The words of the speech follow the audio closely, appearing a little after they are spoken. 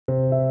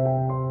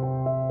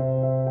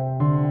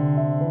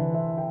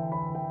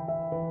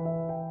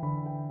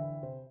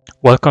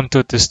Welcome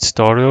to this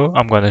tutorial.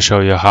 I'm going to show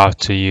you how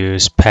to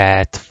use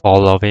path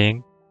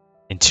following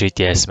in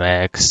 3ds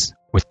Max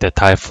with the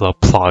TyFlow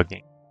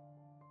plugin.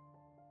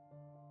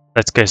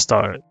 Let's get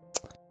started.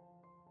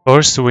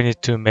 First, we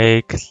need to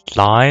make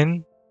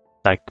line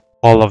like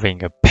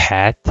following a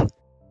path.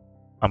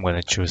 I'm going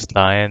to choose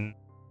line,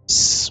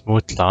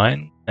 smooth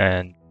line,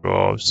 and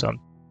draw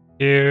some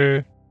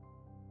here.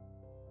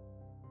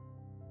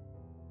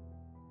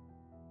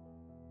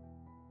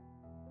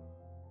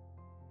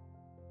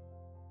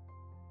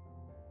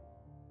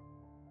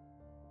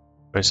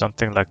 Or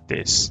something like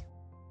this.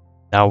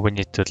 Now we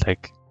need to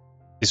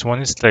this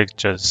one is like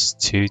just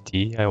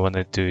 2D. I want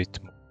to do it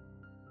more.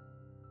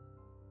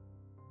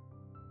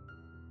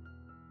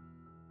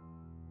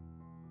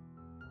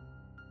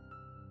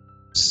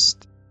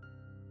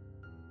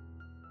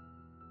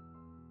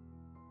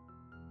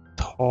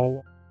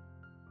 Tall.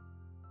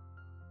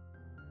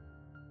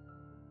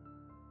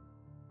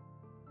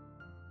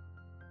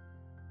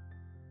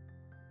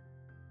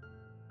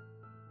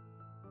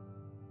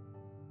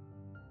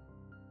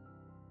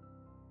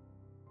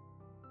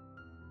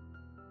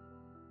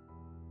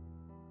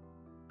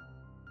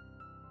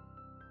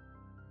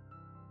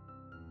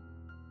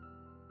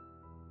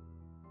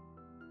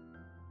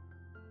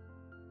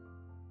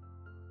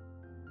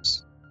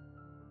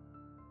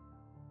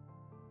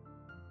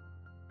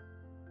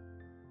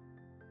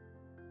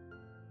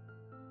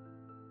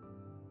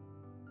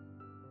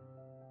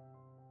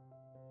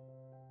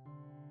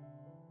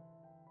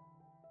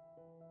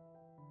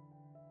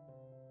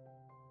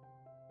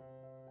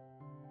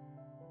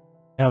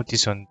 Now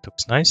this one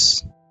looks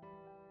nice.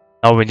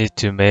 Now we need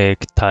to make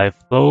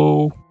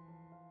TyFlow.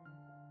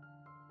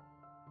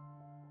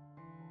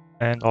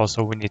 And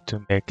also we need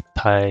to make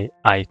Ty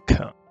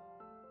icon.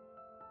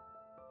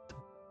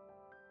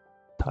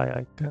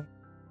 Ty icon.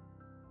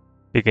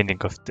 Beginning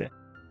of the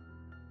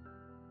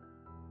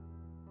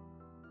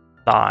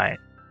line.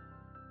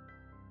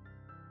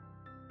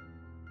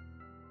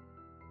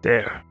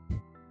 There.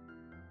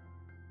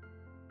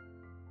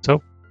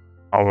 So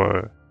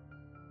our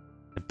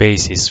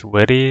base is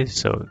ready,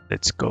 so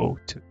let's go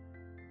to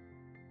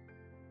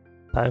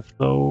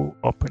TyFlow,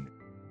 open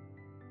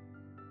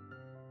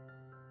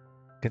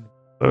it,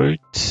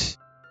 convert.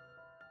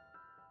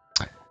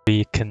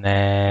 We can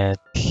add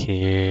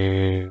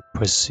here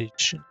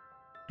position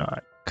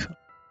icon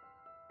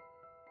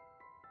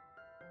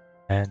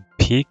and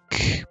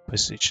pick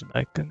position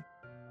icon.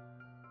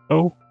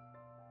 Oh,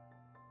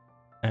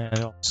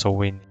 and also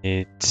we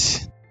need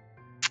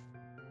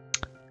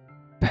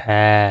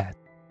path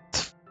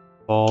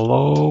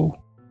follow.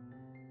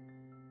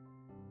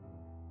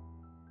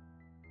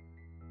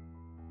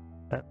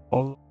 And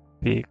follow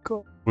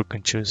vehicle. We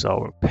can choose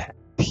our path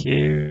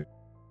here.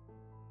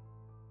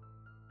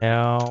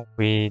 Now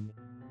we need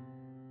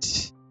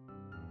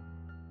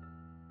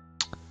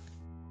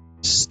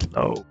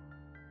slow.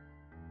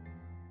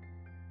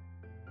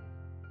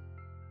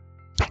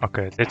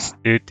 Okay, let's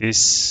do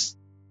this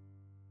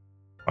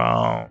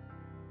around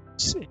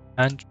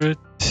 800.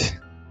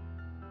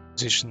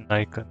 Position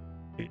icon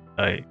be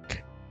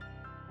like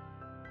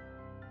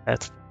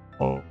that.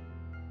 Oh,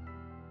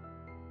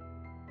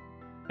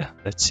 yeah,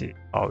 let's see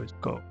how it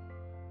goes.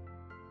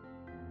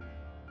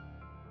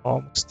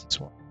 Almost this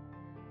one.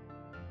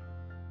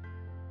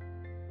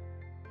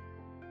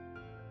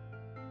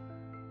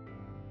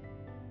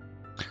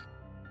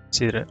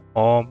 See that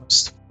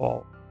almost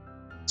fall.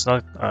 It's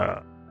not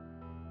a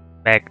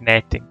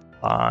magnetic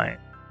line.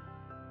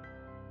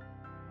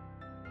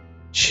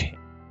 Change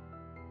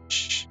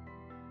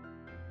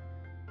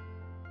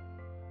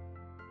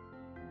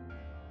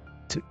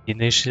to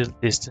initial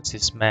distance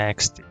is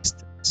max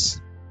distance.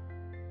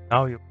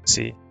 Now you can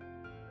see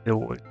it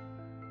will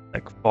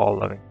like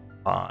following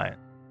line.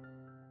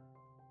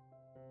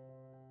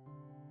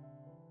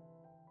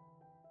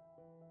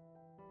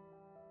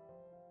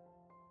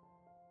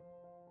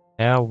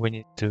 Now we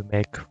need to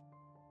make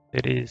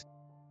it is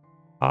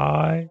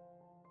high.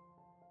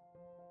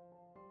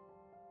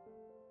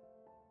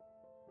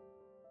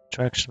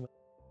 Traction.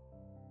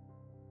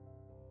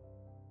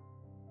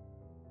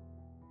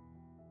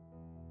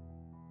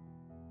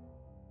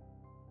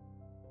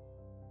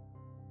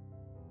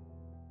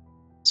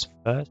 It's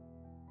fast.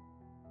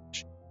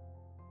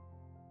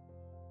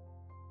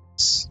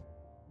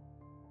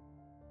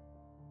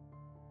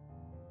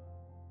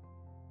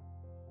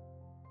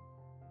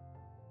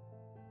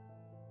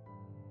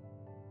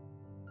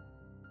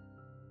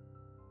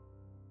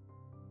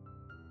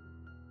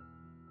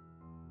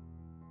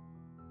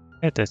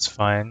 Yeah, that's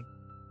fine.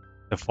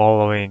 The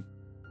following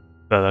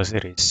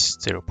velocity is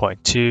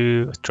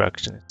 0.2,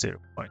 attraction is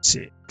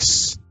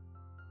 0.6.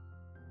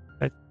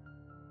 That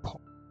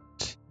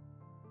point.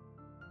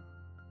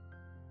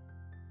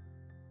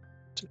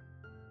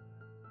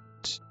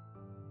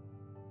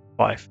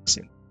 Five is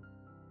in.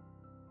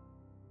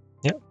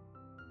 Yep.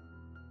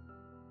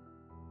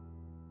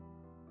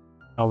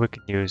 Now we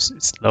can use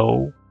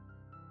slow.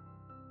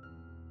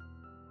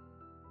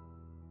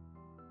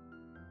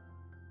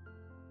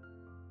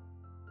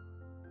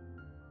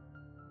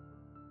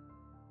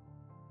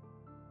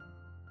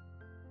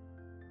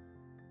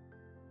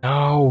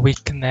 we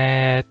can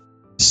add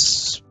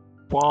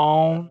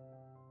spawn.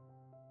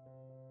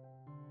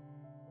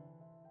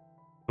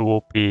 It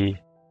will be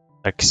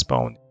like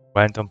spawn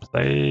random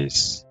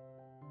place.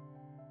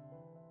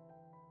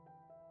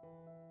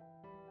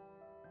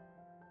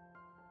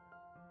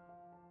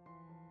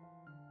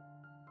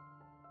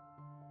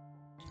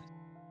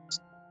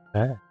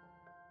 Yeah.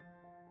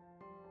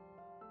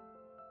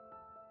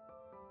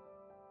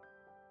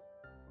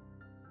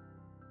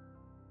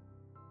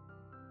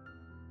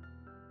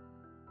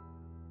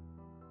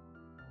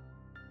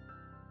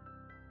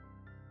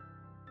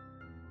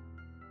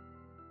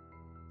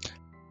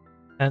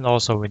 And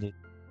also we need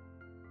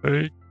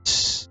root,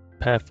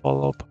 path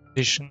follow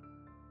position,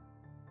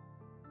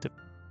 the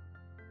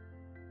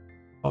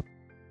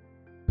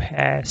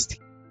past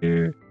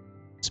here,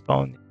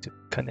 spawn to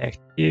connect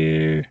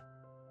here.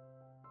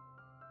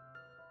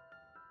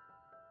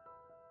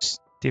 It's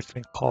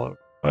different color,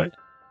 right?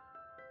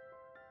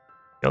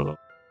 Yellow,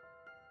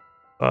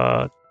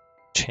 but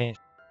change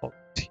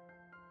quality.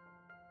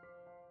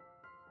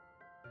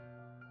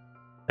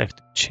 I have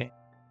to change.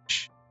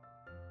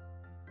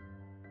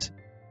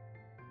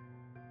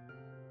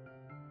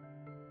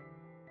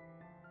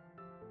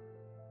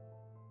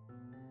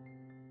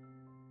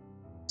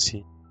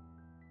 See,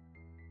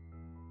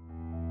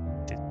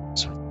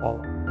 this follow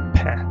the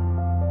path.